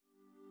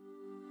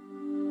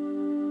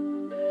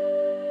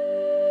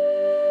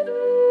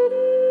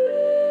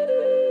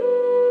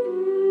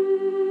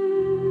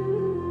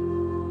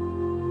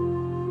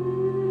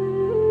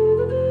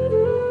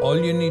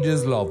All you need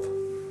is love.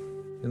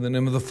 In the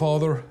name of the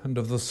Father, and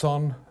of the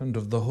Son, and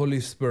of the Holy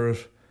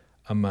Spirit.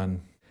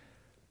 Amen.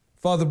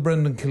 Father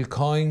Brendan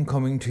Kilcoyne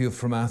coming to you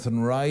from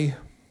Athenry.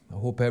 I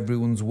hope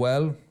everyone's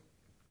well.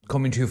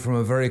 Coming to you from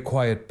a very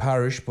quiet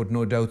parish, but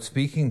no doubt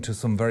speaking to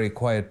some very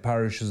quiet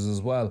parishes as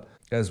well,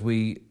 as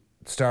we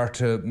start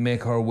to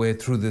make our way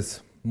through this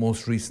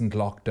most recent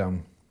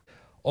lockdown.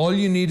 All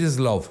you need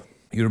is love.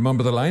 You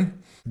remember the line?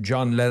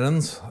 John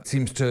Lennon's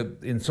seems to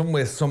in some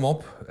ways sum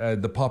up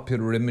the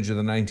popular image of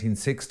the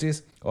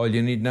 1960s. All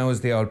you need now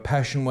is the old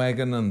passion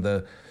wagon and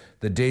the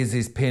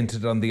daisies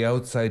painted on the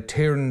outside,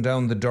 tearing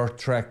down the dirt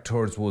track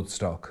towards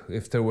Woodstock,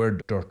 if there were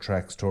dirt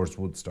tracks towards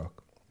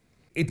Woodstock.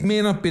 It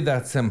may not be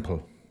that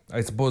simple. I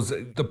suppose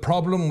the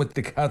problem with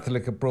the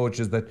Catholic approach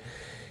is that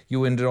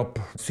you ended up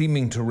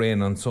seeming to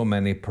rain on so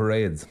many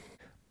parades.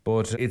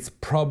 But it's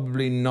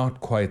probably not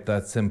quite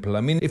that simple.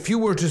 I mean, if you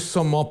were to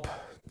sum up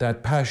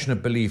that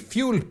passionate belief,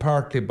 fueled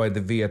partly by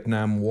the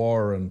Vietnam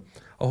War and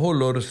a whole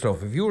load of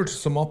stuff, if you were to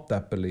sum up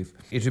that belief,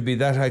 it would be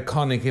that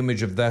iconic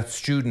image of that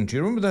student. Do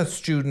you remember that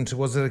student,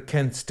 was it at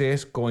Kent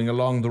State, going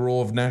along the row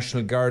of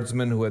National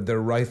Guardsmen who had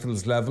their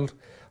rifles levelled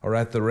or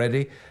at the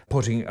ready,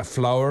 putting a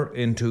flower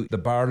into the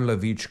barrel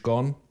of each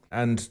gun?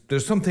 And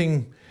there's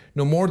something,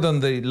 no more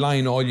than the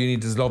line, all you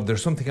need is love,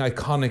 there's something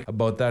iconic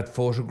about that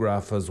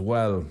photograph as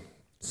well.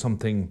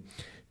 Something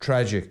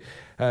tragic.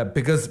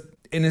 Because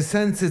in a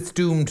sense, it's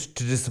doomed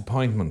to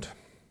disappointment.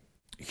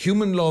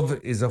 Human love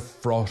is a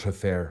fraught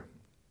affair.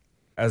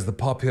 As the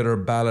popular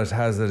ballad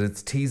has it,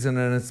 it's teasing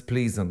and it's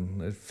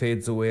pleasing. It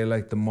fades away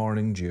like the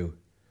morning dew.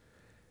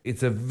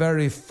 It's a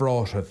very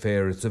fraught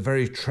affair. It's a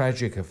very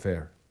tragic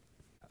affair.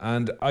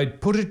 And I'd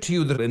put it to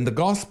you that in the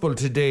gospel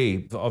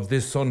today of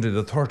this Sunday,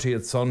 the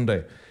 30th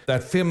Sunday,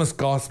 that famous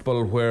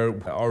gospel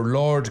where our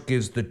Lord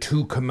gives the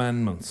two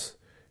commandments,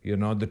 you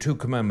know, the two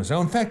commandments.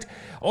 Now, in fact,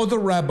 other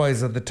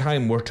rabbis at the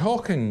time were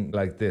talking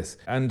like this,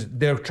 and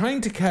they're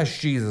trying to cash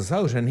Jesus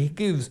out, and he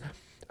gives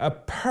a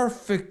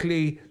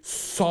perfectly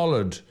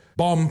solid,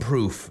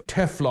 bomb-proof,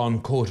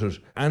 Teflon-coated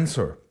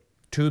answer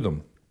to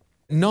them.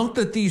 Not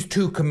that these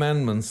two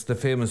commandments, the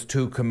famous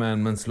two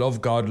commandments, love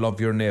God,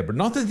 love your neighbour,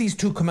 not that these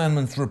two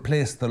commandments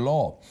replace the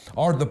law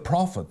or the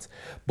prophets,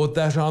 but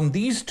that on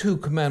these two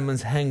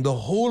commandments hang the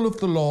whole of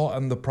the law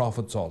and the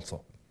prophets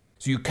also.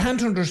 So you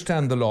can't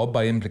understand the law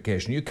by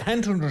implication. You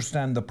can't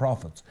understand the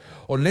prophets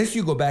unless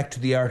you go back to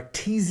the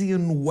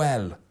artesian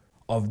well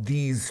of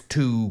these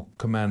two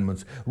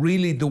commandments,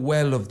 really the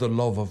well of the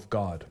love of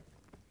God.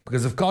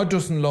 Because if God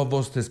doesn't love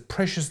us, there's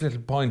precious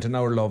little point in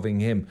our loving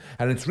him.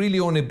 And it's really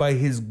only by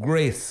his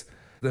grace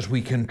that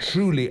we can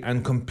truly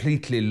and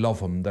completely love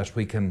him, that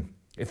we can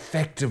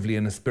effectively,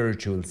 in a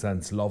spiritual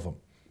sense, love him.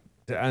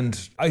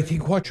 And I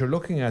think what you're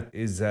looking at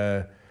is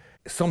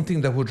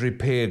something that would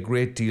repay a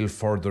great deal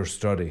further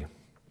study.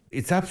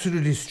 It's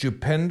absolutely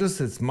stupendous,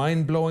 it's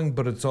mind-blowing,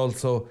 but it's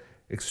also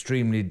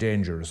extremely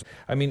dangerous.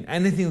 I mean,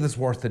 anything that's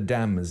worth a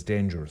damn is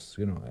dangerous,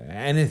 you know,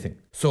 anything.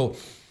 So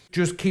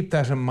just keep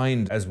that in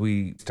mind as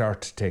we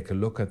start to take a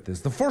look at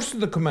this. The first of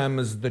the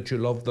commandments is that you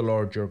love the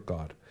Lord your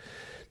God.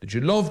 That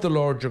you love the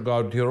Lord your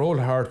God with your whole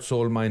heart,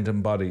 soul, mind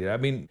and body. I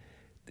mean,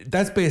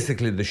 that's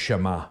basically the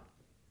Shema.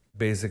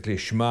 Basically,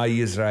 Shema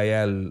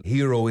Yisrael,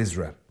 Hear O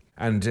Israel.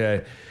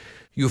 And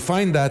you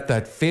find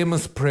that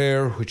famous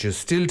prayer, which is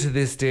still to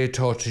this day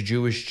taught to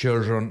Jewish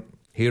children,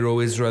 Hear, O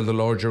Israel, the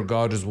Lord your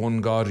God is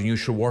one God, and you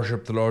shall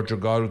worship the Lord your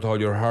God with all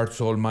your heart,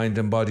 soul, mind,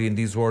 and body. And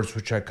these words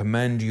which I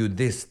command you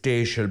this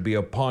day shall be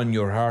upon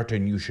your heart,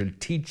 and you shall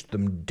teach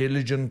them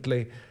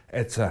diligently,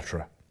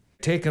 etc.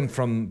 Taken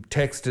from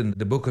text in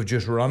the book of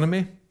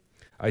Deuteronomy,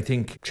 I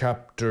think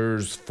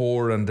chapters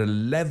 4 and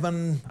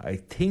 11, I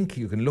think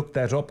you can look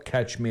that up,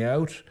 catch me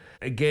out.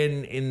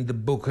 Again in the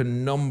book of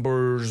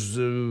Numbers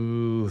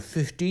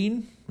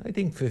 15, I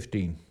think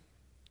 15.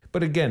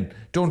 But again,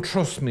 don't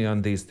trust me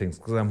on these things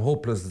because I'm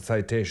hopeless at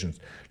citations.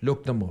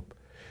 Look them up.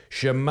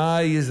 Shema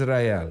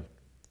Yisrael,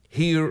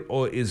 Hear,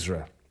 O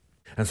Israel.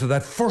 And so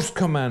that first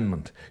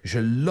commandment, you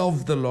shall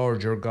love the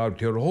Lord your God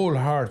with your whole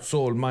heart,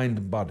 soul, mind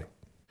and body,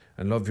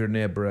 and love your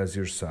neighbour as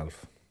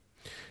yourself.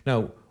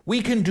 Now,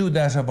 we can do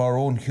that of our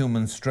own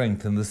human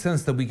strength in the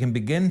sense that we can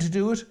begin to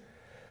do it,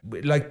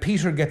 like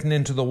Peter getting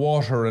into the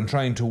water and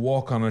trying to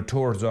walk on it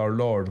towards our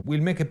Lord. We'll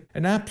make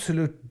an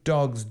absolute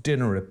dog's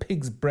dinner, a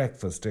pig's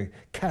breakfast, a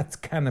cat's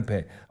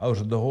canapé out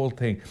of the whole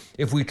thing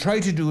if we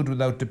try to do it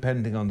without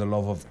depending on the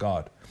love of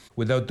God,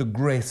 without the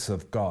grace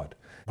of God.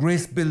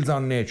 Grace builds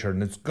on nature,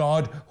 and it's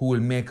God who will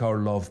make our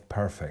love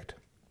perfect.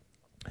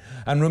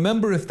 And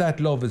remember, if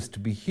that love is to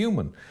be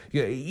human,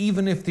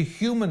 even if the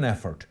human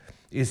effort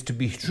is to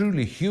be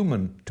truly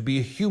human, to be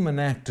a human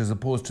act as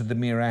opposed to the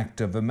mere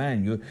act of a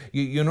man.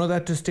 You know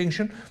that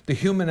distinction? The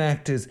human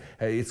act is,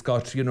 it's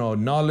got,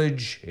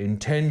 knowledge,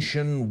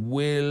 intention,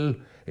 will,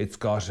 it's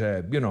got,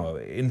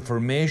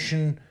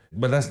 information,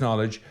 but that's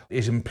knowledge.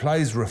 It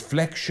implies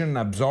reflection,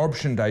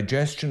 absorption,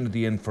 digestion of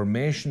the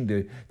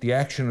information, the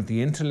action of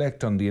the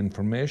intellect on the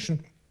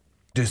information.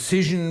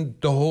 decision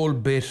the whole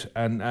bit,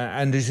 and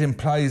it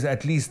implies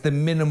at least the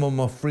minimum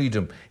of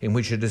freedom in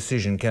which a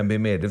decision can be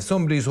made. If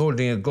somebody's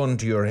holding a gun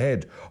to your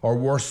head, or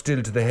worse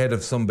still to the head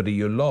of somebody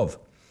you love,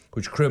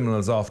 which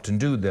criminals often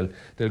do,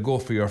 they'll go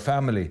for your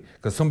family,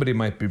 because somebody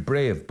might be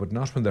brave, but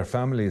not when their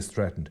family is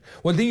threatened.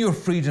 Well, then your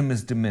freedom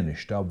is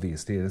diminished,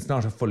 obviously, and it's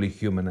not a fully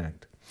human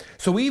act.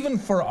 So even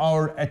for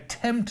our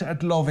attempt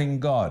at loving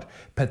God,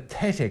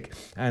 pathetic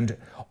and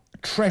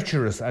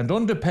treacherous and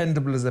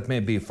undependable as it may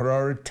be, for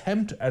our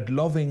attempt at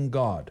loving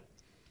God,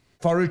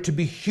 for it to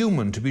be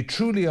human, to be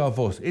truly of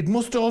us, it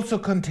must also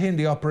contain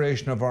the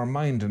operation of our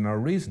mind and our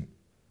reason.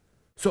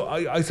 So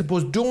I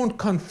suppose don't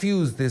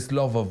confuse this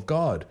love of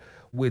God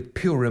with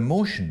pure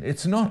emotion.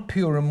 It's not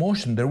pure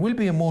emotion. There will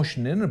be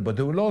emotion in it, but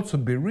there will also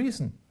be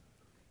reason.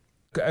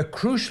 A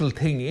crucial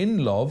thing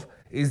in love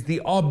is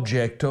the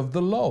object of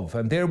the love.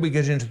 And there we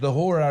get into the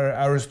whole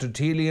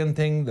Aristotelian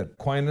thing that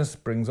Aquinas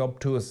brings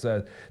up to us,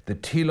 the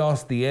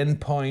telos, the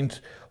end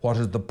point, what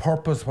is the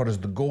purpose, what is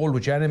the goal,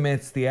 which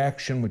animates the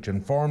action, which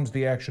informs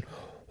the action.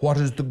 What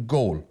is the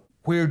goal?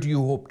 Where do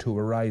you hope to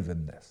arrive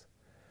in this?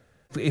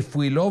 If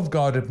we love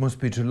God, it must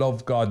be to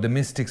love God. The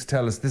mystics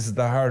tell us this is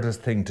the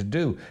hardest thing to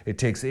do. It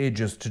takes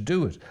ages to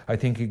do it. I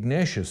think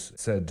Ignatius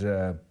said,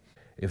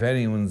 if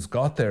anyone's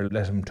got there,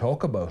 let him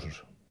talk about it.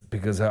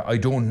 Because I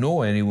don't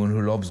know anyone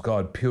who loves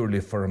God purely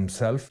for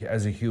himself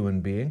as a human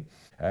being,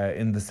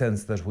 in the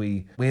sense that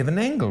we have an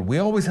angle. We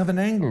always have an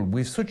angle.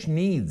 We have such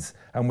needs,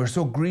 and we're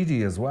so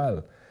greedy as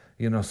well.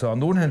 So on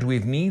the one hand we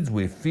have needs,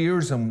 we have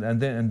fears,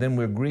 and then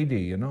we're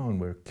greedy,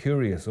 and we're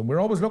curious, and we're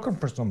always looking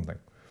for something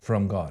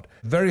from God.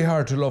 Very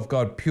hard to love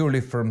God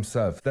purely for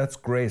himself. That's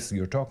grace.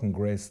 You're talking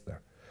grace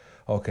there.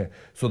 Okay,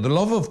 so the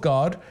love of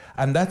God,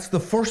 and that's the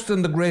first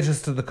and the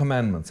greatest of the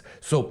commandments.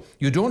 So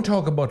you don't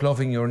talk about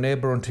loving your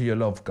neighbour until you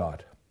love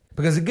God.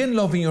 Because again,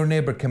 loving your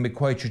neighbour can be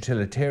quite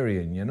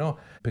utilitarian,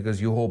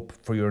 because you hope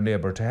for your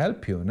neighbour to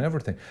help you and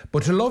everything.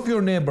 But to love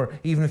your neighbour,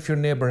 even if your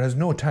neighbour has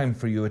no time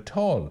for you at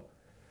all,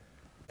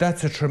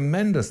 that's a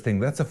tremendous thing.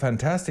 That's a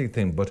fantastic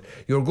thing. But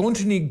you're going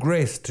to need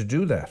grace to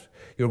do that.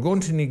 You're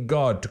going to need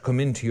God to come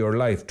into your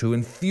life, to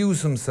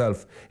infuse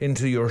himself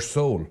into your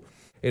soul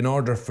in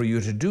order for you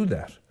to do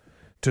that.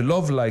 To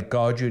love like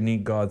God, you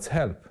need God's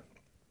help.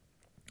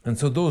 And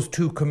so those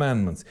two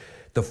commandments,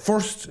 the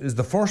first is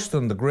the first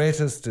and the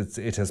greatest.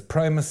 It has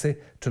primacy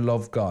to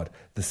love God.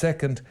 The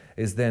second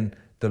is then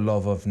the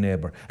love of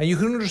neighbour. And you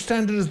can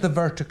understand it as the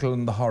vertical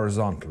and the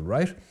horizontal,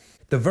 right?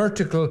 The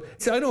vertical,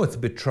 I know it's a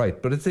bit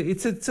trite, but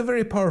it's a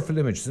very powerful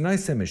image. It's a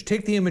nice image.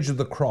 Take the image of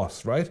the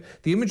cross, right?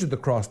 The image of the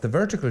cross, the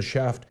vertical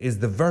shaft, is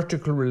the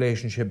vertical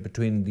relationship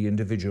between the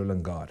individual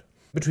and God,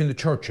 between the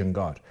church and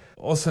God,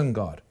 us and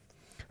God.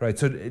 Right,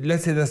 so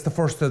let's say that's the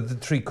first of the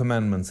 3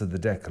 commandments of the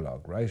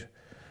Decalogue, right?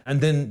 And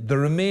then the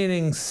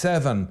remaining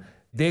 7,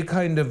 they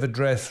kind of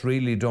address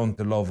really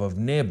the love of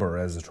neighbour,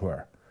 as it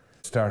were,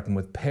 starting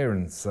with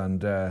parents, and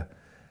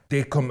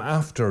they come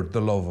after the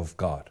love of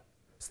God.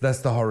 So that's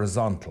the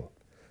horizontal.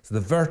 So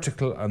the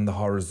vertical and the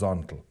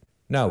horizontal.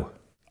 Now,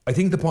 I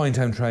think the point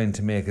I'm trying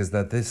to make is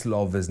that this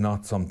love is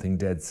not something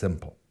dead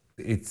simple.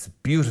 It's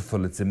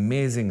beautiful, it's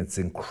amazing, it's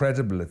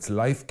incredible, it's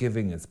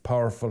life-giving, it's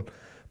powerful,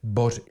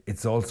 but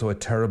it's also a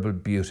terrible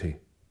beauty,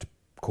 to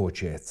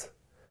quote Yeats.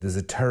 There's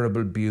a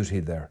terrible beauty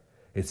there.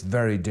 It's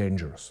very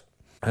dangerous.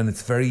 And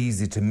it's very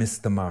easy to miss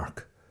the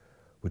mark,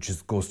 which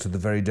goes to the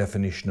very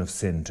definition of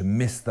sin, to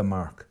miss the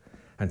mark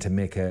and to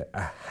make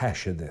a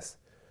hash of this.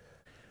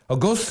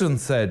 Augustine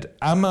said,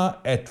 ama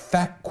et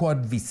fac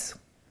quod vis,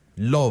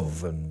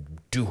 love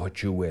and do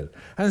what you will.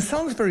 And it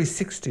sounds very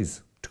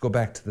 60s, to go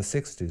back to the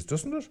 60s,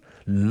 doesn't it?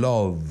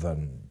 Love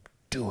and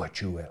do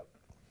what you will.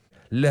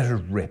 Let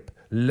it rip.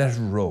 Let it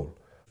roll.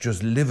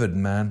 Just live it,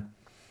 man.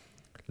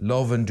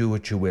 Love and do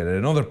what you will.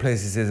 In other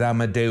places it says,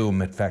 ama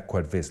Deum et fac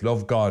quod vis.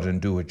 Love God and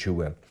do what you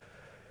will.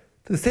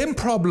 The same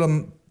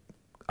problem,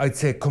 I'd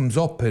say, comes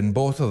up in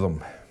both of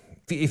them.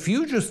 If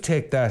you just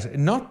take that,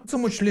 not so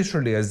much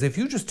literally, as if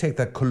you just take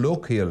that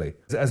colloquially,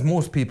 as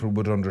most people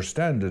would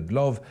understand it,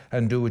 love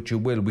and do what you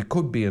will, we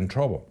could be in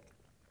trouble.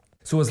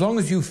 So as long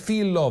as you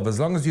feel love, as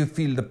long as you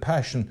feel the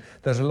passion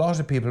that a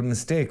lot of people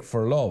mistake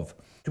for love,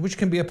 which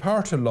can be a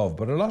part of love,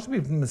 but a lot of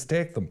people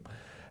mistake them,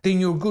 then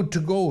you're good to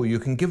go. You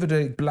can give it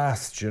a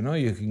blast, you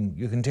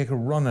can take a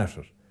run at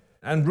it.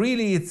 And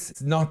really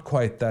it's not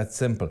quite that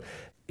simple.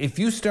 If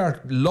you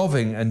start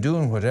loving and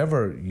doing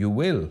whatever you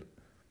will,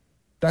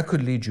 that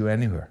could lead you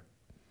anywhere.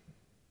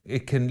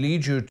 It can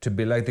lead you to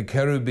be like the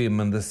cherubim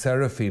and the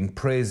seraphim,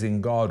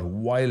 praising God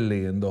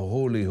wildly in the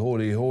holy,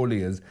 holy,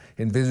 holy, as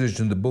envisaged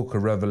in the book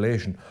of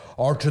Revelation,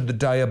 or to the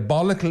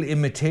diabolical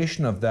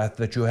imitation of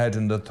that you had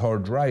in the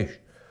Third Reich,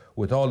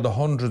 with all the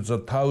hundreds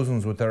of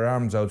thousands with their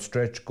arms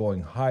outstretched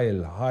going,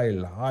 Heil,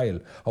 Heil, Heil,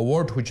 a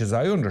word which, as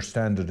I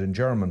understand it in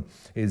German,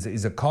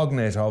 is a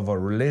cognate of or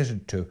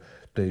related to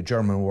the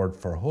German word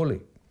for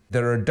holy.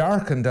 There are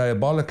dark and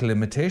diabolical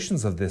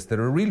imitations of this. There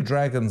are real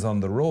dragons on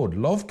the road.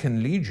 Love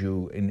can lead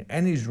you in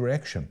any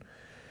direction.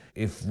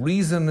 If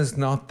reason is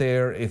not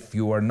there, if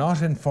you are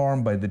not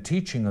informed by the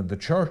teaching of the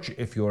church,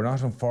 if you are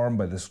not informed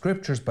by the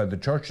scriptures, by the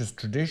church's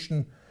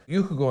tradition,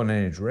 you could go in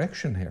any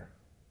direction here.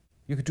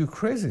 You could do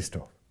crazy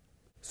stuff.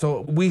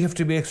 So we have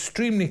to be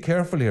extremely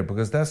careful here,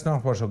 because that's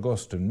not what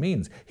Augustine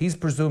means. He's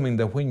presuming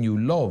that when you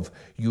love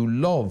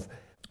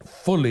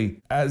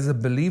fully as a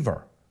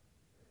believer.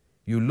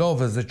 You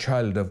love as a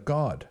child of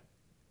God,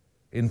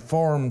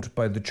 informed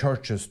by the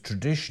church's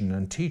tradition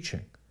and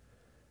teaching.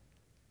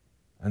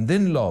 And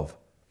then love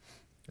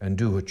and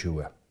do what you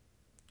will.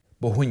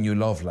 But when you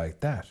love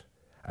like that,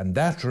 and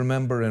that,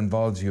 remember,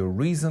 involves your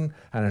reason,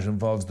 and it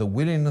involves the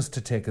willingness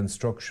to take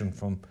instruction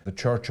from the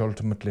church,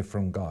 ultimately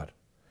from God.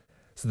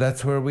 So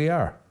that's where we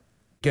are.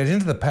 Get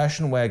into the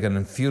passion wagon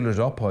and fuel it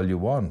up all you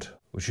want,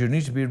 but you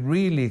need to be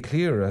really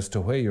clear as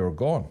to where you're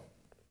going,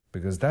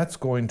 because that's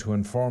going to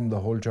inform the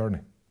whole journey.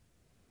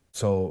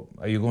 So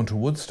are you going to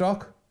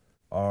Woodstock,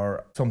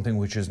 or something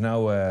which is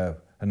now a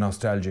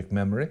nostalgic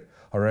memory,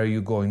 or are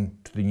you going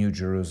to the New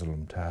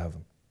Jerusalem, to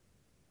heaven,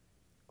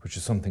 which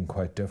is something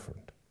quite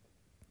different?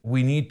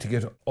 We need to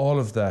get all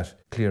of that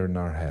clear in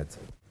our heads.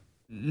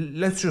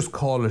 Let's just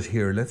call it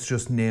here. Let's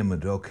just name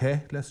it,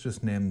 okay? Let's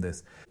just name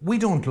this. We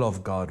don't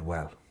love God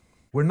well.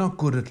 We're not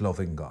good at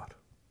loving God.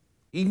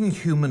 Even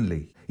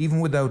humanly,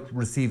 even without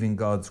receiving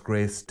God's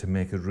grace to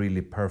make it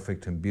really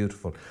perfect and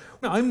beautiful.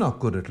 Now, I'm not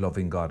good at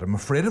loving God. I'm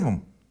afraid of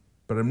Him,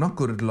 but I'm not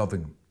good at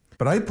loving Him.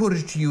 But I put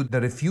it to you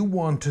that if you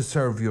want to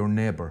serve your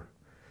neighbour,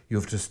 you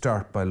have to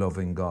start by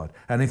loving God.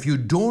 And if you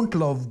don't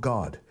love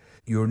God,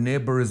 your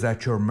neighbour is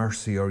at your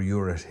mercy or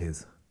you're at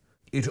his.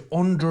 It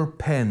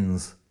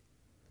underpins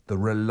the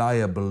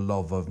reliable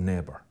love of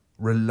neighbour.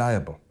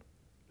 Reliable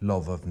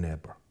love of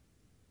neighbour.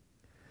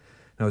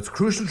 Now, it's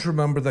crucial to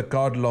remember that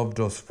God loved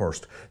us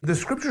first. The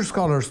scripture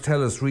scholars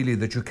tell us really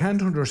that you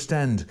can't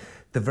understand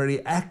the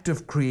very act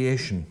of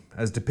creation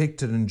as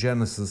depicted in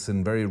Genesis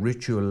in very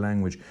ritual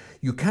language.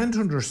 You can't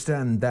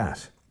understand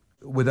that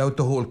without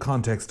the whole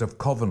context of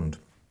covenant.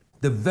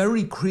 The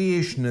very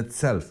creation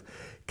itself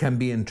can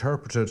be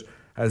interpreted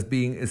as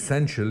being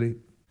essentially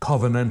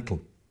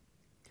covenantal,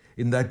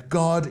 in that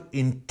God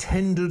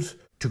intended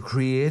to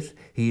create.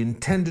 He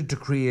intended to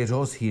create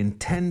us. He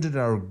intended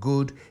our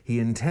good. He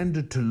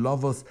intended to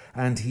love us,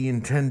 and He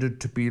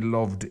intended to be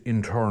loved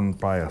in turn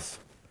by us.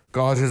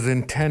 God has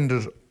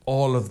intended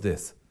all of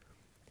this.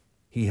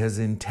 He has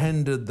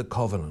intended the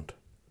covenant.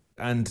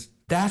 And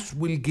that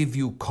will give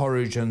you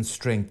courage and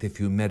strength if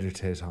you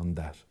meditate on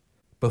that.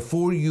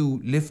 Before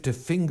you lift a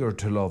finger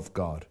to love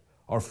God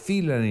or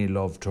feel any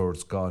love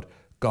towards God,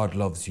 God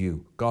loves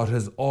you. God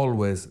has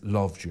always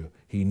loved you.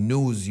 He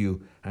knows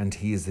you, and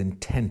He is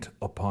intent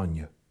upon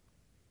you.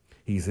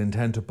 He's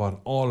intent upon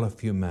all of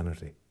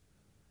humanity.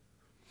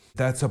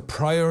 That's a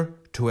prior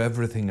to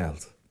everything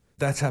else.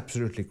 That's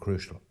absolutely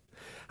crucial.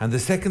 And the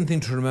second thing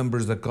to remember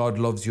is that God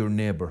loves your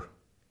neighbour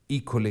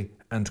equally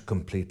and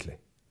completely.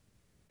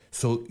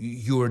 So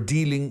you are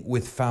dealing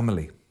with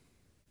family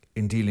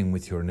in dealing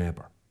with your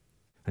neighbour.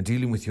 And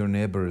dealing with your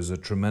neighbour is a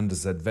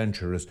tremendous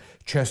adventure, as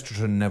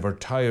Chesterton never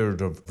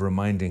tired of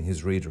reminding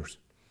his readers.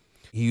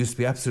 He used to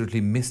be absolutely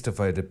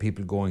mystified at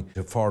people going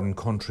to foreign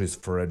countries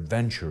for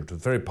adventure. It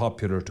was very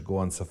popular to go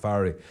on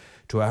safari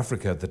to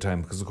Africa at the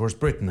time, because of course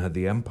Britain had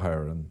the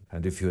empire,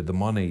 and if you had the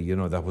money,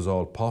 that was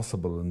all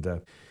possible.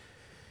 And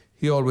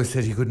he always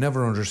said he could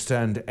never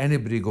understand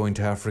anybody going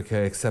to Africa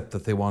except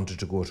that they wanted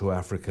to go to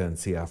Africa and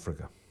see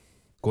Africa.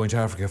 Going to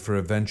Africa for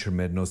adventure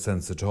made no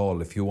sense at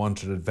all. If you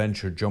wanted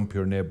adventure, jump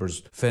your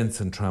neighbour's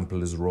fence and trample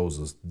his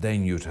roses.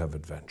 Then you'd have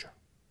adventure.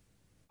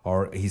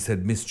 Or he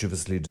said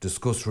mischievously,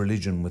 discuss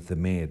religion with the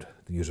maid.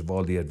 You'd have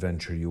all the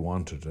adventure you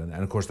wanted. And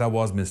of course that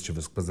was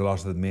mischievous, because a lot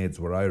of the maids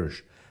were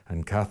Irish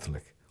and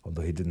Catholic,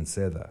 although he didn't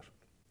say that.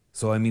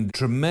 So the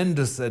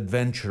tremendous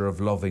adventure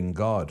of loving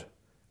God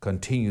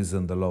continues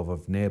in the love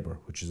of neighbour,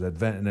 which is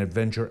an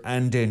adventure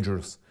and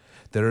dangerous.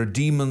 There are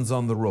demons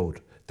on the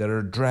road. There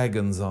are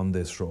dragons on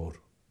this road.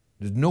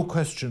 There's no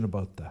question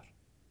about that.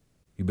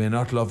 You may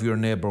not love your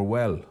neighbour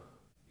well.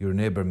 Your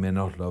neighbour may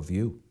not love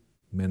you,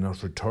 may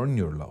not return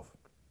your love.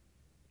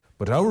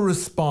 But our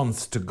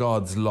response to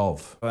God's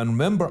love, and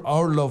remember,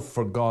 our love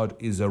for God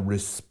is a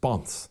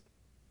response.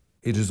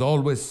 It is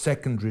always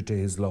secondary to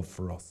His love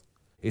for us.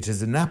 It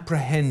is an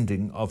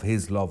apprehending of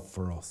His love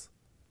for us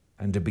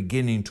and a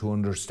beginning to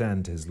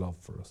understand His love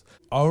for us.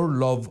 Our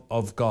love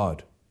of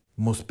God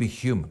must be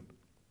human.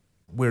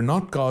 We're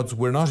not gods,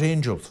 we're not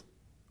angels.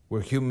 We're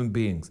human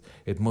beings.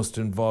 It must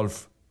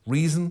involve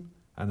reason,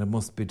 and it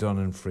must be done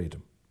in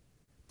freedom.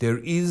 There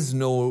is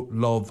no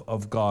love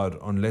of God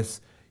unless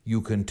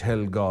you can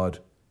tell God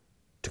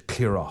to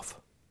clear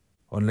off,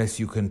 unless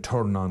you can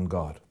turn on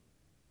God,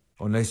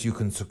 unless you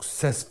can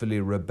successfully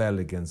rebel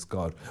against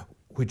God,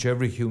 which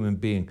every human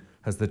being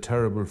has the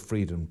terrible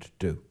freedom to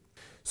do.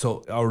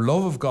 So our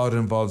love of God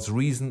involves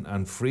reason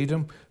and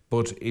freedom,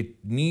 but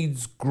it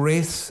needs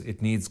grace,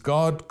 it needs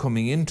God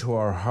coming into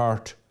our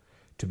heart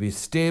to be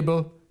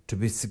stable, to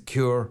be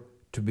secure,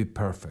 to be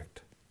perfect.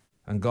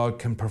 And God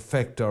can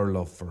perfect our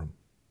love for Him.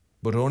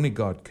 But only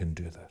God can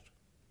do that.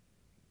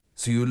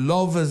 So you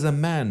love as a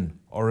man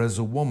or as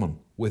a woman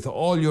with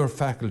all your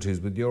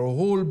faculties, with your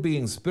whole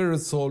being, spirit,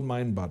 soul,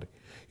 mind, body.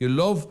 You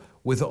love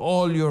with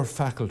all your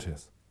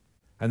faculties.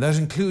 And that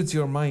includes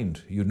your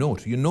mind. You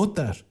note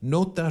that.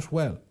 Note that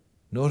well.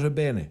 Nota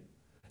bene.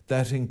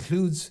 That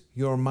includes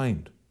your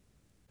mind.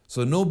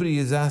 So nobody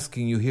is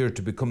asking you here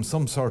to become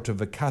some sort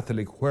of a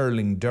Catholic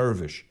whirling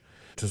dervish,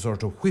 to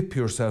sort of whip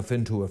yourself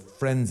into a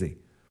frenzy.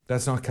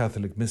 That's not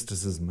Catholic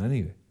mysticism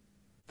anyway.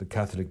 The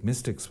Catholic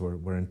mystics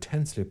were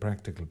intensely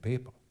practical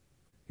people.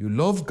 You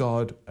love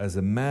God as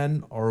a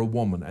man or a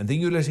woman, and then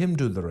you let him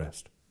do the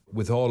rest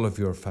with all of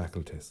your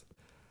faculties.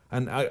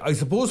 And I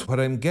suppose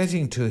what I'm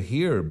getting to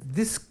here,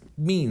 this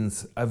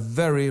means a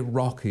very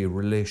rocky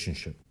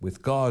relationship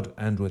with God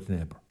and with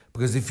neighbour.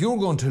 Because if you're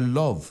going to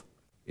love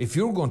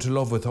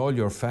with all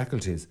your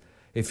faculties,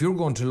 if you're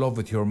going to love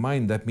with your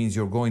mind, that means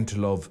you're going to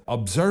love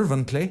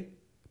observantly,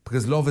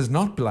 because love is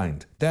not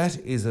blind. That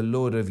is a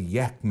load of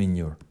yak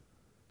manure.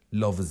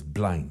 Love is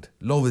blind.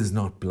 Love is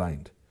not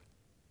blind.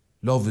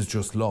 Love is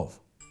just love.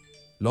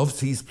 Love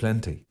sees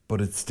plenty, but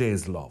it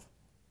stays love.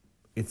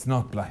 It's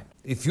not blind.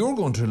 If you're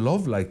going to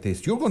love like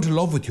this, you're going to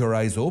love with your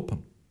eyes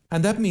open.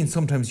 And that means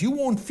sometimes you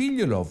won't feel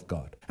you love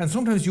God. And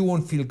sometimes you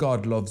won't feel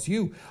God loves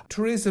you.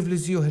 Teresa of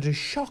Lisieux had a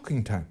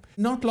shocking time.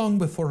 Not long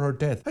before her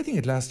death. I think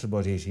it lasted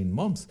about 18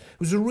 months. It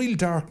was a real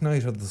dark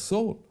night of the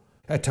soul.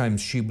 At times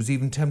she was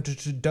even tempted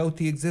to doubt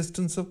the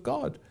existence of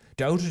God.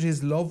 Doubted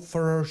his love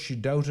for her. She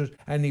doubted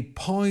any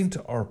point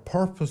or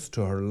purpose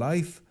to her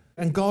life.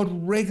 And God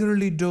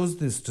regularly does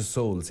this to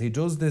souls. He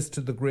does this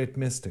to the great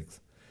mystics.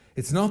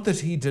 It's not that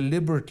he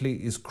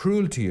deliberately is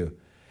cruel to you.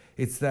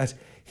 It's that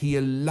he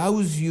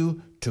allows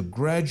you to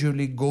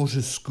gradually go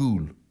to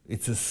school.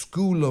 It's a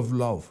school of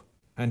love.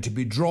 And to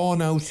be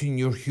drawn out in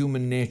your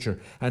human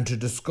nature and to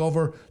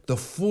discover the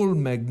full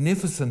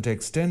magnificent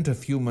extent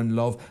of human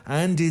love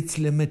and its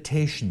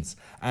limitations.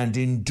 And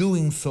in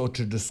doing so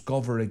to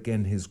discover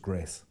again his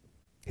grace.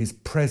 His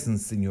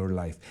presence in your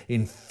life,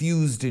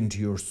 infused into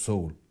your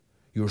soul.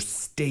 You're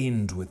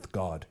stained with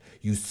God.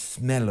 You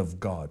smell of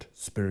God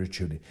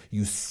spiritually.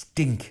 You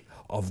stink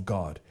of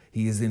God.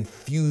 He is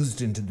infused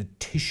into the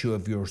tissue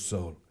of your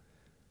soul,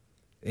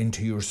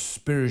 into your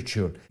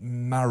spiritual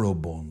marrow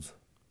bones.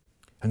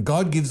 And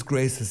God gives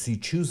grace as he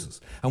chooses.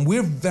 And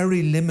we're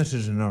very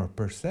limited in our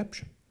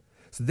perception.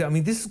 So,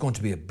 this is going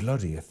to be a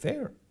bloody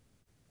affair.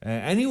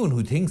 Anyone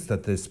who thinks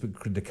that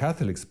the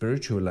Catholic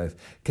spiritual life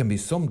can be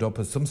summed up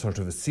as some sort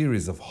of a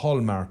series of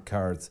Hallmark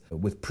cards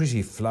with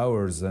pretty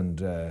flowers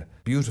and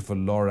beautiful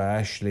Laura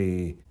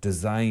Ashley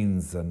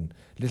designs and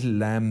little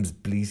lambs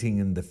bleating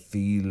in the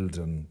field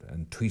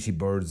and Tweety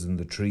birds in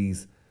the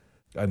trees.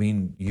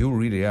 You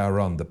really are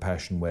on the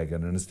passion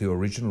wagon, and it's the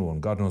original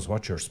one. God knows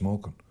what you're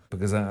smoking.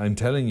 Because I'm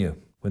telling you,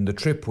 when the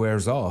trip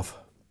wears off,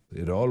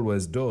 it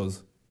always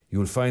does,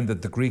 you'll find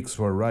that the Greeks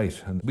were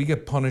right, and we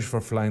get punished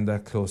for flying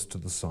that close to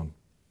the sun.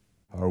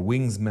 Our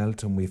wings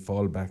melt and we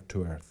fall back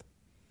to earth.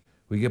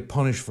 We get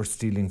punished for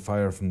stealing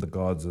fire from the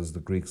gods, as the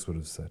Greeks would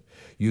have said.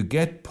 You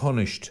get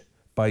punished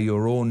by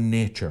your own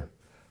nature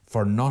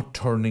for not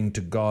turning to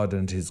God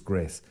and his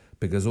grace,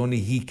 because only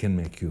he can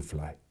make you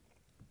fly.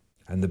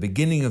 And the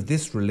beginning of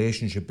this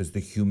relationship is the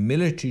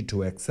humility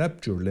to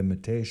accept your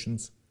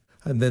limitations,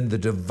 and then the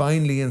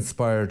divinely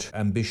inspired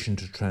ambition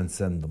to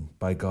transcend them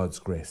by God's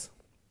grace.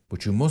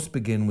 But you must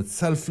begin with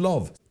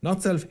self-love,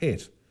 not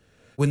self-hate.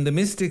 When the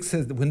mystics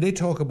says, when they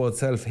talk about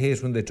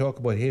self-hate, when they talk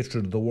about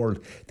hatred of the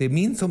world, they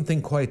mean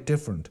something quite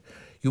different.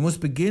 You must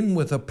begin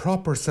with a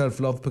proper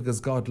self-love because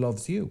God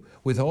loves you.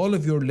 With all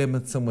of your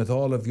limits and with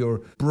all of your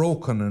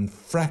broken and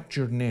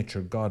fractured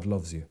nature, God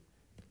loves you.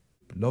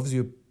 Loves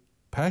you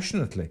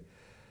passionately,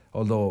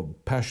 although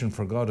passion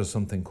for God is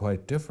something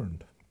quite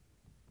different.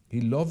 He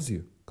loves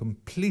you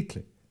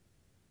completely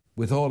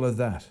with all of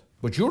that.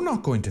 But you're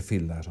not going to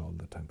feel that all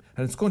the time.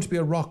 And it's going to be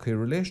a rocky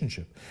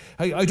relationship.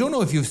 I don't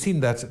know if you've seen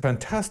that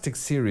fantastic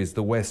series,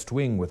 The West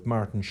Wing, with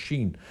Martin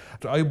Sheen.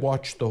 I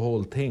watched the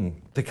whole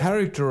thing. The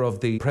character of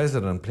the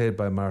president, played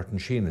by Martin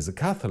Sheen, is a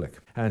Catholic.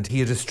 And he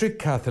had a strict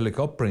Catholic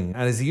upbringing.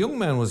 And as a young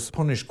man was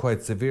punished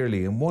quite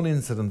severely in one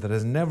incident that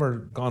has never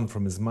gone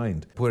from his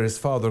mind, where his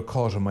father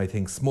caught him, I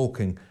think,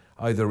 smoking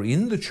either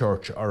in the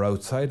church or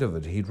outside of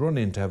it. He'd run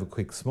in to have a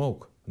quick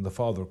smoke, and the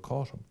father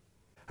caught him.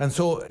 And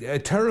so a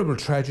terrible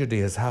tragedy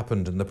has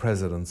happened in the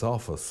president's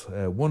office.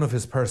 One of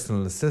his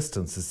personal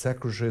assistants, his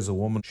secretary, is a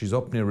woman. She's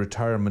up near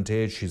retirement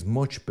age. She's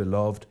much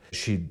beloved.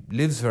 She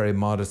lives very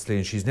modestly,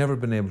 and she's never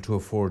been able to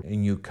afford a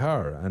new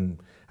car.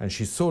 And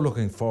she's so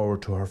looking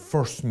forward to her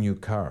first new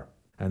car.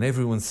 And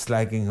everyone's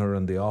slagging her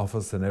in the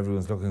office, and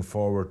everyone's looking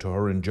forward to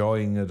her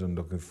enjoying it and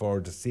looking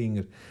forward to seeing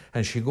it.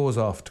 And she goes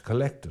off to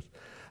collect it.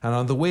 And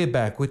on the way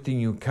back with the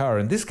new car,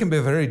 and this can be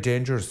very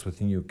dangerous with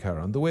the new car,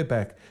 on the way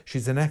back,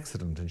 she's in an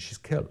accident and she's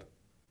killed.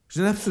 It's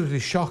an absolutely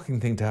shocking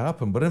thing to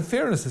happen, but in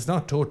fairness, it's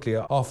not totally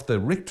off the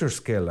Richter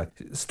scale.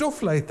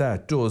 Stuff like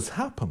that does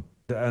happen.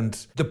 And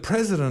the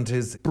president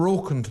is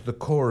broken to the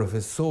core of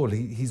his soul.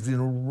 He's in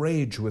a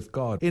rage with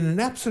God. In an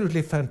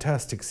absolutely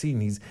fantastic scene,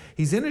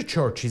 he's in a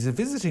church. He's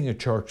visiting a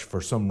church for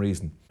some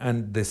reason.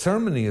 And the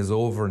ceremony is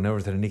over and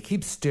everything. And he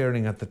keeps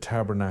staring at the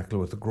tabernacle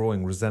with a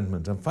growing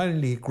resentment. And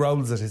finally, he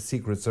growls at his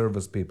Secret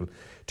Service people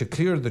to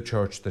clear the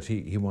church that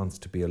he wants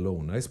to be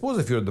alone. I suppose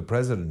if you're the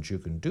president, you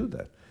can do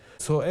that.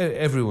 So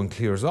everyone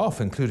clears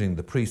off, including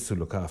the priests who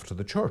look after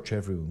the church.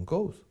 Everyone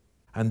goes.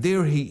 And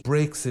there he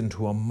breaks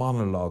into a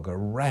monologue, a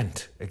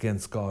rant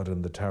against God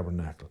and the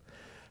tabernacle.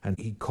 And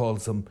he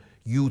calls him,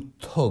 you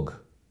thug,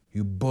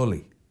 you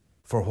bully,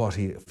 for what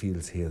he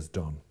feels he has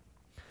done.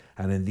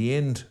 And in the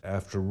end,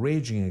 after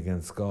raging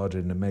against God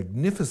in a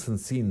magnificent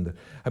scene,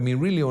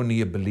 really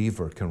only a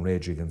believer can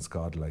rage against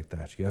God like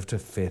that. You have to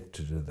have faith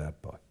to do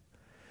that, boy.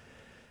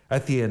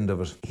 At the end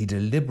of it, he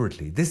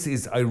deliberately,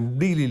 I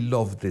really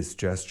love this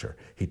gesture.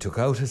 He took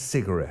out a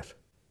cigarette,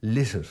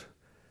 lit it,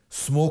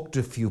 smoked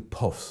a few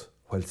puffs,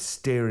 while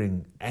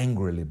staring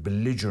angrily,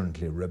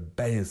 belligerently,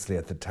 rebelliously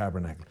at the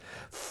tabernacle,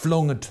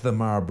 flung it to the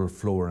marble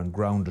floor and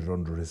ground it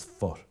under his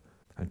foot,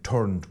 and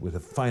turned with a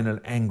final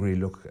angry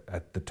look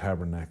at the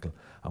tabernacle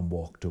and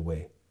walked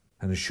away.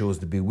 And it shows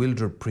the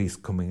bewildered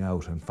priest coming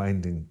out and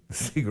finding the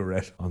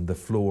cigarette on the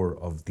floor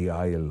of the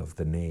aisle of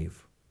the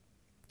nave,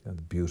 and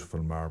the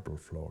beautiful marble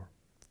floor.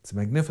 It's a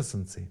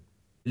magnificent scene.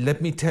 Let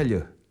me tell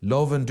you,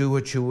 love and do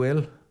what you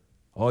will.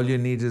 All you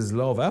need is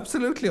love.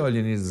 Absolutely all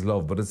you need is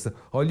love, but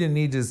all you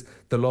need is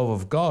the love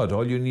of God.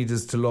 All you need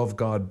is to love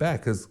God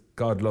back, as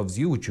God loves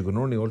you, which you can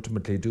only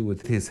ultimately do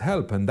with his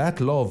help. And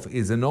that love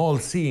is an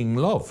all-seeing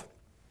love.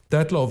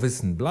 That love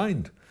isn't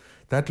blind.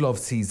 That love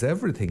sees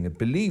everything. It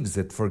believes,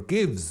 it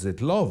forgives,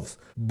 it loves,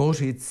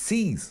 but it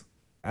sees.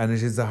 And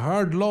it is a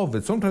hard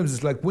love. Sometimes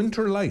it's like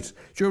winter light.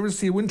 Do you ever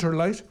see winter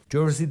light? Do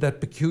you ever see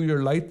that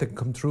peculiar light that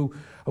comes through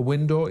a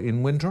window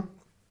in winter?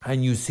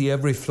 And you see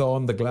every flaw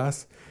in the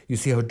glass. You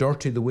see how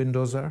dirty the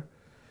windows are.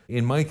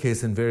 In my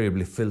case,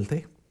 invariably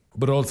filthy.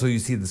 But also you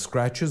see the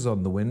scratches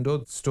on the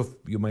window, stuff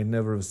you might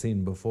never have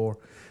seen before.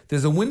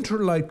 There's a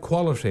winter-like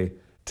quality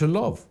to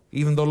love,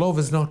 even though love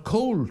is not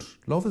cold.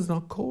 Love is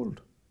not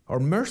cold, or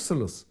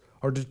merciless,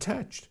 or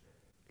detached.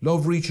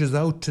 Love reaches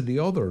out to the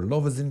other.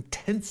 Love is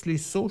intensely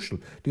social.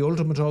 The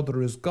ultimate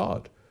other is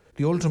God.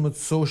 The ultimate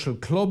social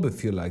club,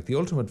 if you like, the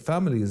ultimate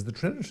family is the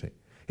Trinity,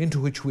 into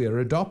which we are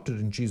adopted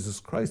in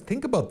Jesus Christ.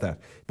 Think about that.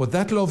 But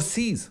that love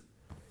sees.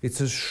 It's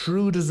as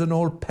shrewd as an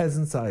old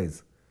peasant's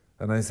eyes.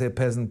 And I say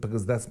peasant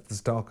because that's the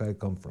stock I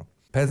come from.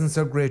 Peasants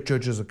are great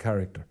judges of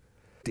character.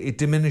 It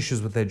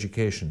diminishes with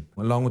education,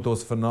 along with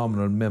those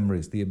phenomenal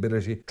memories, the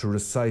ability to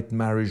recite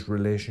marriage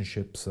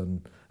relationships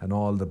and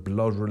all the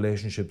blood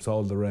relationships,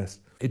 all the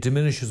rest. It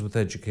diminishes with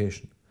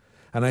education.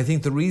 And I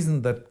think the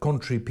reason that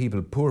country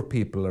people, poor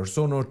people, are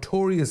so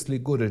notoriously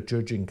good at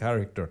judging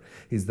character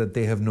is that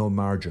they have no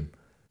margin.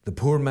 The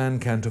poor man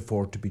can't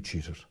afford to be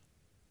cheated.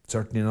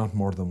 Certainly not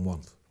more than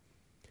once.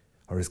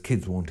 Or his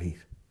kids won't eat.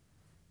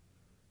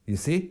 You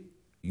see?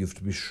 You have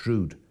to be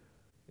shrewd.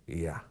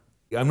 Yeah.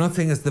 I'm not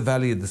saying it's the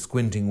valley of the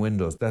squinting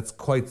windows. That's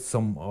quite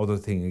some other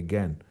thing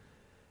again.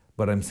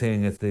 But I'm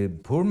saying that the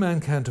poor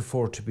man can't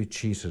afford to be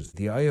cheated.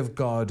 The eye of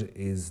God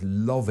is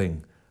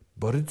loving,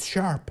 but it's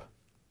sharp.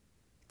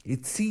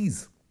 It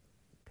sees.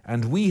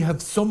 And we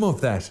have some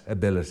of that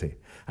ability.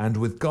 And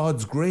with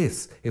God's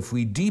grace, if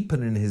we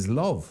deepen in his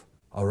love,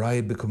 our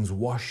eye becomes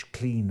washed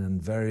clean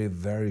and very,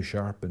 very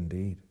sharp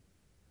indeed.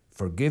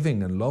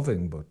 Forgiving and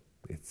loving, but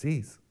it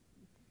sees.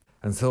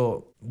 And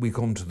so we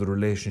come to the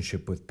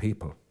relationship with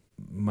people.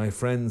 My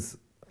friends,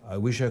 I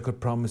wish I could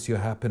promise you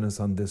happiness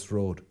on this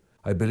road.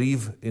 I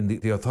believe in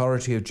the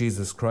authority of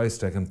Jesus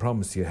Christ. I can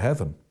promise you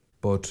heaven.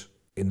 But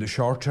in the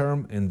short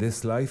term, in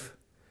this life,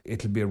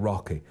 it'll be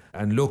rocky.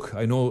 And look,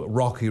 I know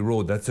rocky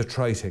road, that's a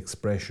trite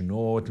expression.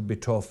 Oh, it'll be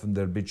tough and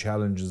there'll be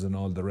challenges and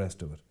all the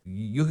rest of it.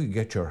 You could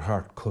get your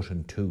heart cut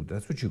in two.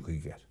 That's what you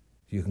could get.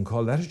 You can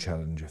call that a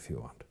challenge if you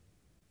want.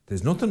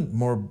 There's nothing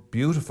more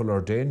beautiful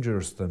or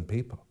dangerous than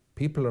people.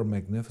 People are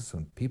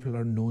magnificent. People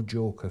are no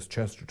joke, as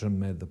Chesterton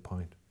made the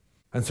point.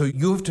 And so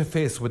you have to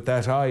face with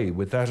that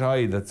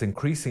eye that's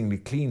increasingly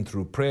clean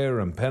through prayer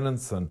and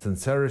penance and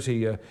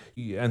sincerity.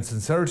 And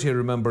sincerity,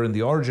 remember, in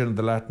the origin of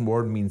the Latin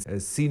word means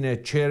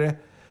sine cere,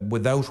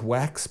 without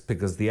wax,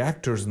 because the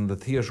actors in the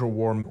theatre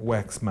wore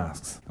wax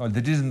masks. Well,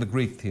 they did in the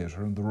Greek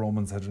theatre, and the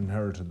Romans had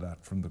inherited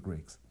that from the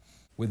Greeks.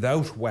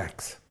 Without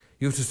wax.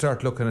 You have to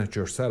start looking at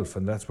yourself,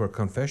 and that's where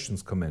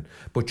confessions come in.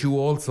 But you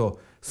also,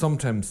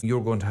 sometimes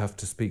you're going to have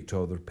to speak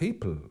to other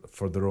people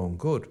for their own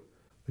good.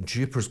 And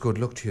jeepers, good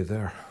luck to you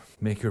there.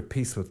 Make your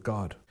peace with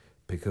God.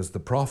 Because the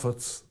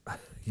prophets,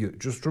 you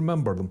just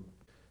remember them,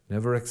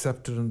 never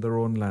accepted in their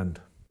own land.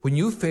 When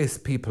you face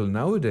people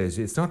nowadays,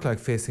 it's not like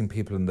facing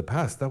people in the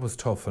past. That was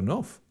tough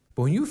enough.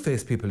 But when you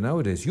face people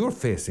nowadays, you're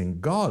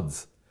facing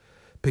gods.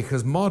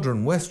 Because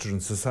modern Western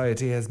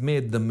society has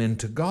made them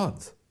into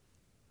gods.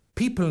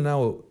 People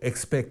now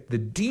expect the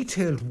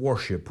detailed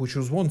worship which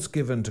was once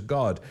given to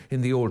God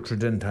in the old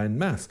Tridentine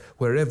Mass,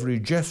 where every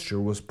gesture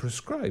was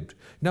prescribed.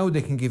 Now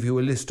they can give you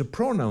a list of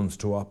pronouns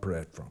to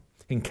operate from.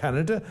 In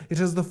Canada, it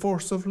has the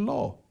force of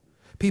law.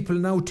 People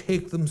now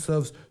take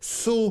themselves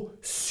so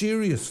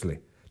seriously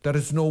that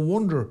it's no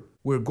wonder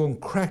we're going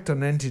cracked on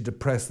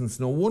antidepressants,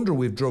 no wonder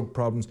we've drug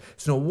problems,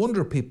 it's no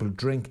wonder people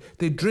drink,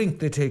 they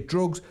take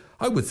drugs,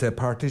 I would say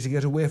partly to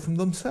get away from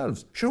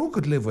themselves. Sure, who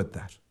could live with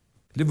that?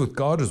 Live with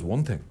God is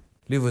one thing,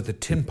 live with a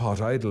tin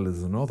pot idol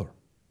is another.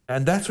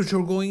 And that's what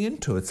you're going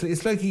into.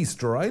 It's like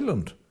Easter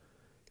Island.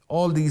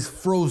 All these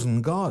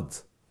frozen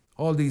gods,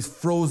 all these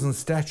frozen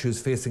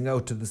statues facing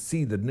out to the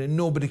sea that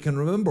nobody can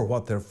remember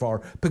what they're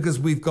for because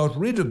we've got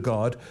rid of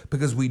God,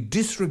 because we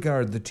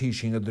disregard the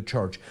teaching of the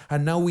church,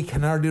 and now we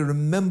can hardly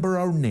remember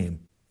our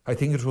name. I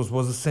think it was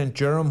it St.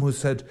 Jerome who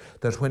said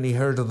that when he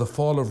heard of the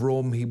fall of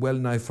Rome, he well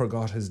nigh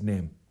forgot his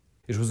name.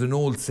 It was an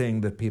old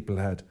saying that people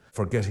had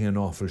for getting an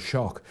awful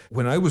shock.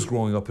 When I was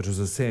growing up, it was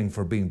a saying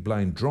for being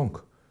blind drunk.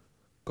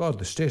 God,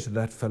 the state of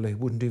that fella, he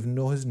wouldn't even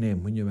know his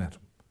name when you met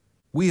him.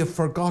 We have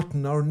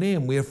forgotten our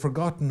name. We have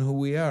forgotten who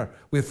we are.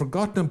 We have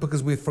forgotten him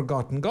because we've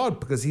forgotten God,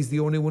 because he's the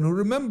only one who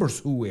remembers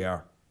who we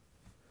are.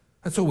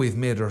 And so we've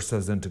made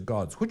ourselves into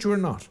gods, which we're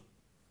not.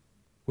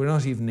 We're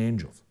not even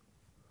angels.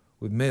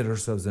 We've made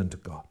ourselves into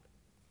God.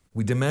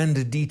 We demand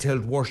a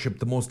detailed worship,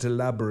 the most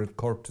elaborate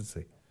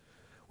courtesy.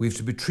 We have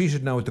to be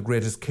treated now with the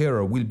greatest care,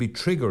 or we'll be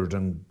triggered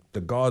and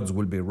the gods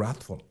will be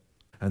wrathful.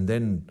 And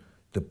then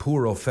the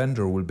poor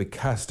offender will be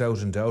cast out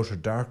into outer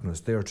darkness,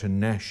 there to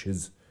gnash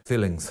his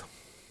fillings.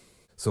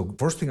 So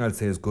first thing I'll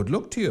say is good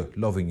luck to you,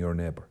 loving your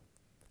neighbour.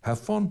 Have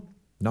fun.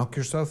 Knock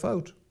yourself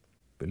out.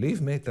 Believe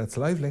me, that's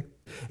lively.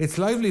 It's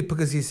lively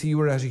because, you see,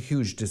 you are at a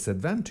huge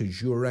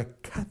disadvantage. You're a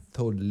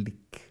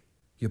Catholic.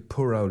 You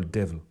poor old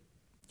devil.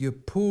 You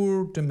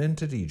poor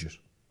demented idiot.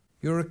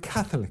 You're a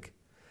Catholic.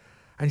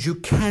 And you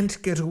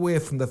can't get away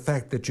from the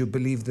fact that you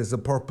believe there's a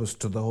purpose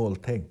to the whole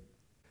thing.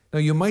 Now,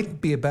 you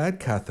might be a bad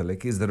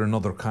Catholic. Is there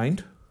another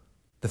kind?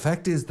 The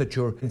fact is that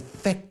you're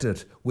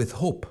infected with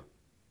hope.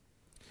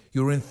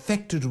 You're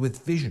infected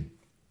with vision,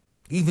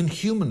 even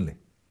humanly.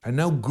 And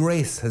now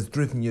grace has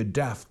driven you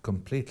daft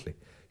completely.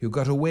 You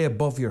got way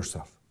above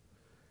yourself.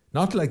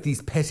 Not like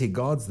these petty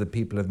gods that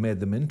people have made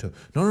them into.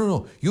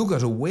 No. You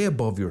got way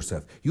above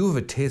yourself. You have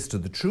a taste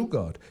of the true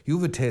God. You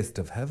have a taste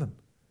of heaven.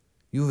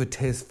 You have a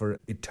taste for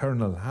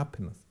eternal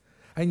happiness.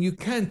 And you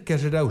can't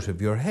get it out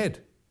of your head,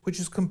 which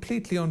is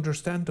completely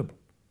understandable.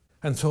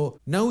 And so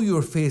now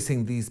you're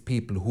facing these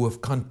people who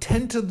have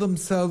contented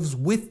themselves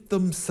with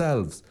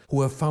themselves,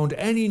 who have found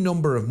any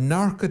number of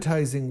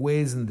narcotizing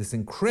ways in this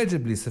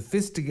incredibly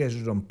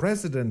sophisticated,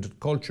 unprecedented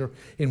culture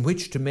in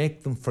which to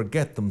make them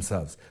forget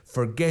themselves,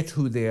 forget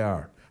who they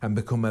are, and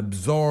become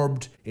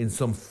absorbed in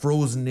some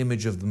frozen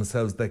image of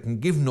themselves that can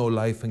give no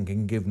life and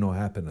can give no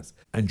happiness.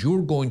 And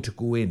you're going to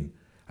go in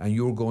and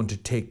you're going to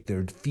take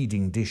their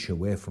feeding dish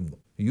away from them.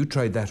 You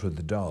tried that with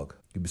the dog.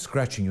 You'll be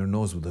scratching your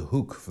nose with a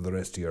hook for the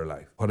rest of your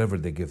life, whatever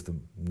they give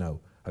them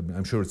now.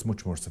 I'm sure it's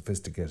much more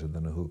sophisticated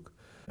than a hook.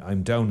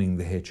 I'm downing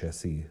the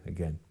HSE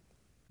again.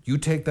 You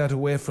take that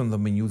away from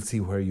them and you'll see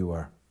where you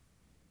are.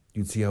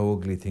 You'll see how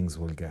ugly things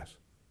will get.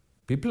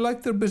 People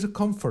like their bit of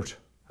comfort,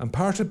 and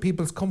part of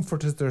people's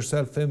comfort is their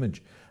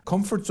self-image.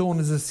 Comfort zone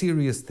is a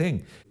serious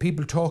thing.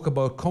 People talk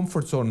about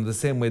comfort zone in the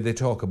same way they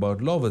talk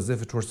about love, as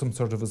if it were some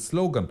sort of a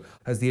slogan,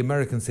 as the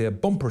Americans say, a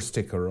bumper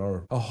sticker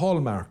or a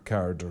Hallmark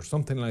card or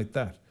something like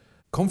that.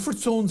 Comfort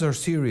zones are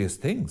serious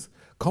things.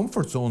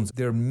 Comfort zones,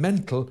 they're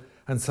mental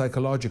and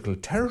psychological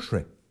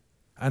territory.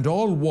 And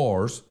all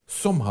wars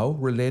somehow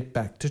relate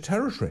back to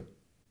territory.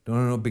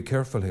 No, be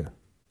careful here.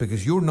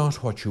 Because you're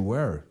not what you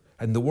were.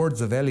 In the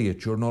words of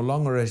Eliot, you're no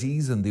longer at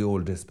ease in the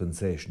old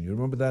dispensation. You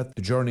remember that?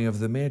 The journey of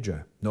the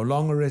Magi. No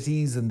longer at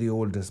ease in the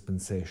old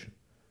dispensation.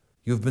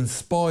 You've been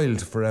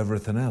spoiled for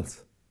everything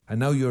else. And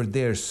now you're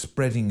there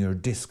spreading your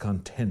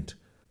discontent,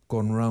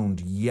 going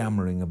around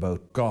yammering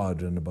about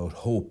God and about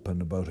hope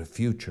and about a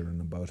future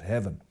and about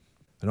heaven.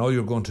 And all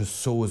you're going to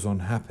sow is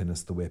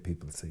unhappiness the way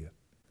people see it.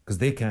 Because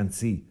they can't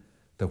see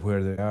that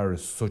where they are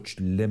is such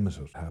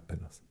limited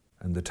happiness.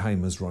 And the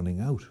time is running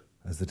out,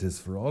 as it is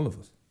for all of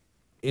us.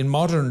 In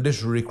modern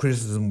literary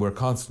criticism, we're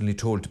constantly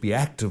told to be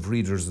active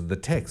readers of the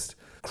text,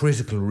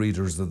 critical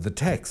readers of the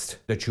text,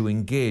 that you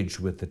engage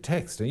with the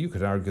text. And you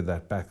could argue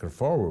that back or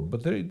forward,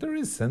 but there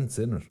is sense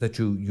in it, that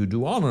you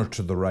do honour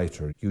to the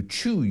writer. You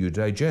chew, you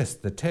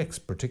digest the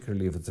text,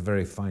 particularly if it's a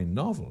very fine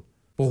novel.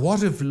 But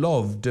what if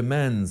love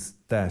demands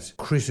that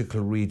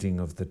critical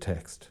reading of the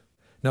text?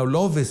 Now,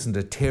 love isn't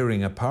a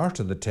tearing apart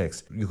of the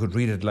text. You could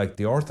read it like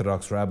the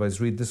Orthodox rabbis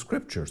read the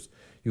scriptures.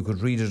 You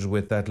could read it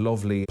with that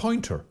lovely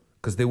pointer,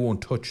 because they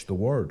won't touch the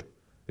word.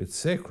 It's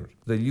sacred.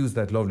 They'll use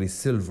that lovely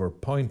silver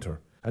pointer.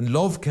 And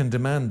love can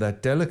demand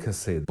that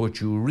delicacy,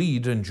 but you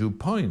read and you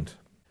point.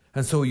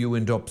 And so you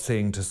end up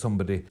saying to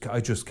somebody,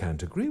 I just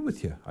can't agree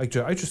with you. I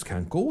just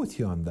can't go with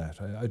you on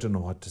that. I don't know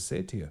what to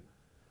say to you.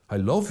 I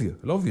love you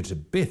to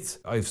bits.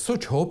 I have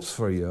such hopes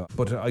for you,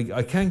 but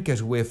I can't get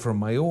away from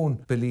my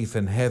own belief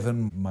in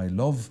heaven, my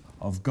love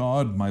of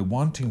God, my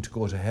wanting to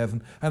go to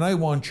heaven, and I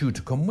want you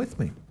to come with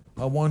me.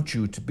 I want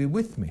you to be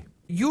with me.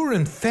 You're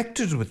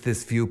infected with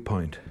this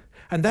viewpoint,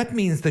 And that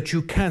means that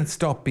you can't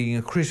stop being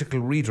a critical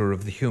reader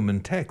of the human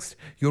text,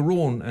 your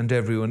own and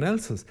everyone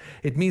else's.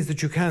 It means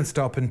that you can't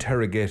stop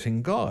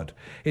interrogating God.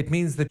 It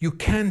means that you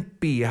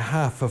can't be a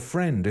half a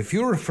friend. If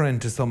you're a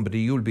friend to somebody,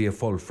 you'll be a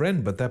full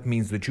friend, but that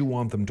means that you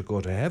want them to go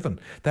to heaven.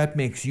 That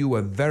makes you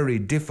a very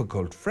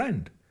difficult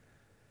friend.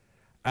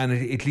 And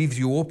it leaves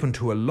you open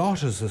to a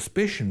lot of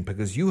suspicion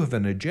because you have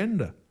an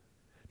agenda.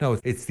 Now,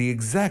 it's the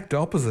exact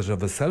opposite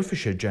of a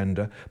selfish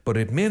agenda, but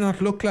it may not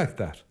look like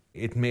that.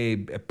 It may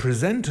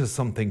present as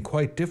something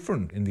quite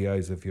different in the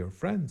eyes of your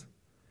friends.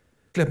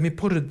 Let me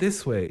put it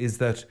this way, is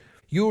that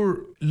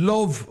your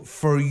love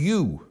for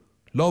you,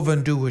 love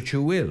and do what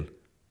you will,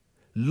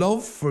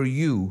 love for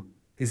you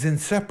is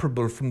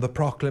inseparable from the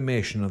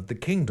proclamation of the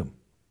kingdom,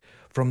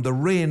 from the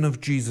reign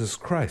of Jesus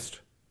Christ,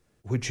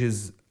 which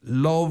is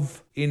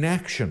love in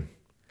action,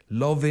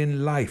 love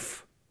in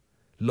life,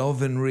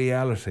 love in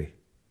reality.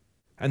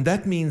 And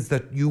that means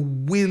that you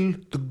will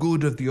the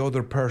good of the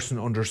other person,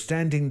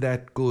 understanding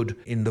that good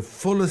in the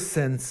fullest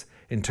sense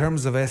in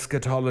terms of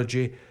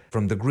eschatology,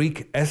 from the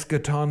Greek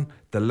eschaton,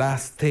 the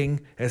last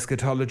thing,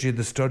 eschatology,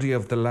 the study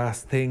of the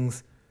last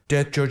things,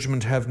 death,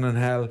 judgment, heaven and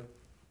hell.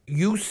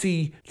 You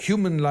see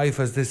human life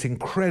as this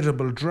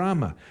incredible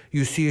drama.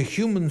 You see a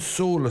human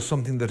soul as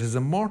something that is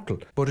immortal,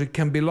 but it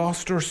can be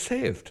lost or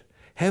saved.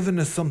 Heaven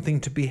is something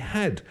to be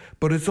had,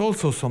 but it's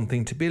also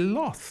something to be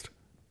lost.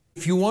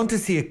 If you want to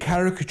see a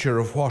caricature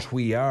of what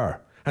we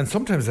are, and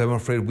sometimes I'm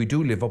afraid we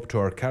do live up to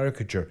our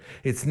caricature,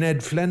 it's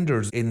Ned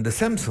Flanders in The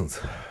Simpsons.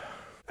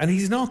 And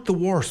he's not the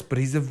worst, but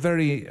he's a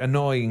very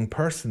annoying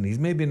person. He's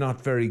maybe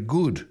not very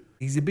good.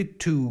 He's a bit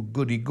too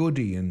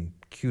goody-goody and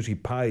cutie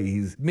pie.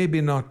 He's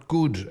maybe not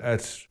good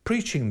at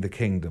preaching the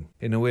kingdom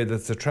in a way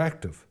that's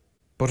attractive.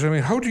 But I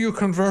mean, how do you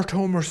convert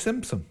Homer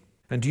Simpson?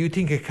 And do you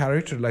think a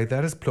character like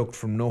that is plucked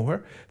from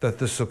nowhere? That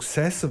the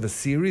success of a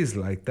series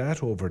like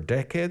that over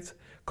decades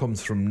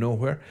comes from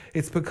nowhere?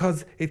 It's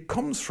because it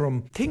comes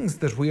from things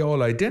that we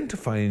all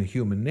identify in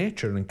human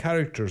nature and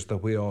characters that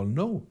we all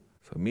know.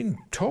 So I mean,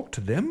 talk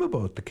to them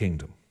about the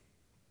kingdom.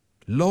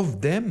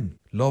 Love them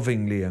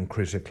lovingly and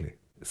critically.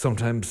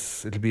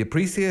 Sometimes it'll be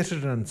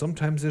appreciated and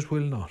sometimes it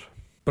will not.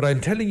 But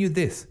I'm telling you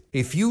this,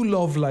 if you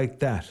love like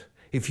that,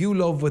 if you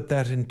love with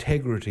that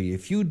integrity,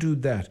 if you do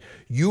that,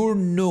 your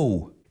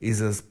no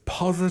is as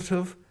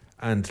positive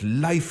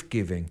and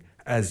life-giving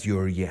as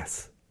your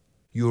yes.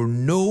 Your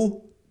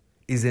no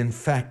is in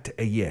fact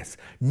a yes.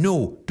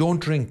 No,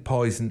 don't drink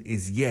poison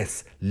is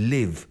yes,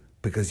 live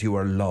because you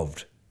are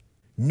loved.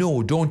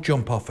 No, don't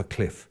jump off a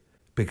cliff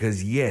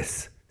because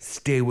yes,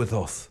 stay with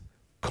us,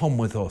 come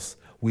with us,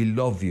 we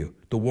love you,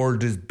 the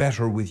world is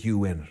better with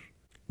you in it.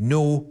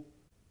 No,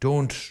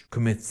 don't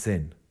commit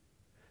sin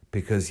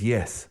because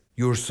yes,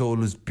 your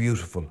soul is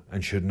beautiful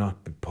and should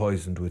not be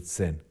poisoned with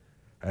sin,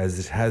 as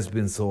it has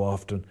been so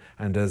often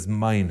and as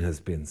mine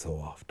has been so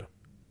often.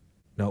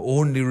 Now,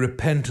 only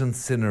repentant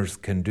sinners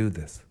can do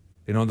this.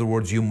 In other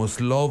words, you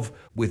must love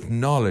with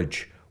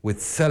knowledge,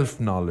 with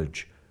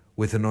self-knowledge,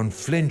 with an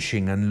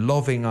unflinching and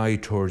loving eye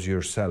towards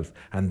yourself,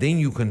 and then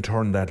you can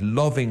turn that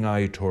loving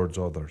eye towards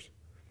others.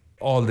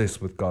 All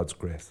this with God's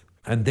grace.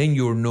 And then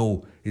your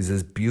no is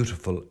as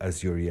beautiful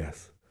as your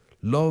yes.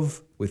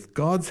 Love with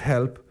God's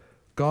help,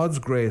 God's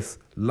grace,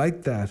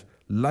 like that,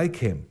 like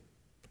Him.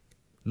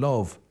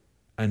 Love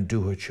and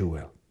do what you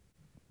will.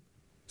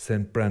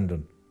 St.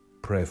 Brendan,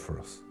 pray for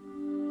us.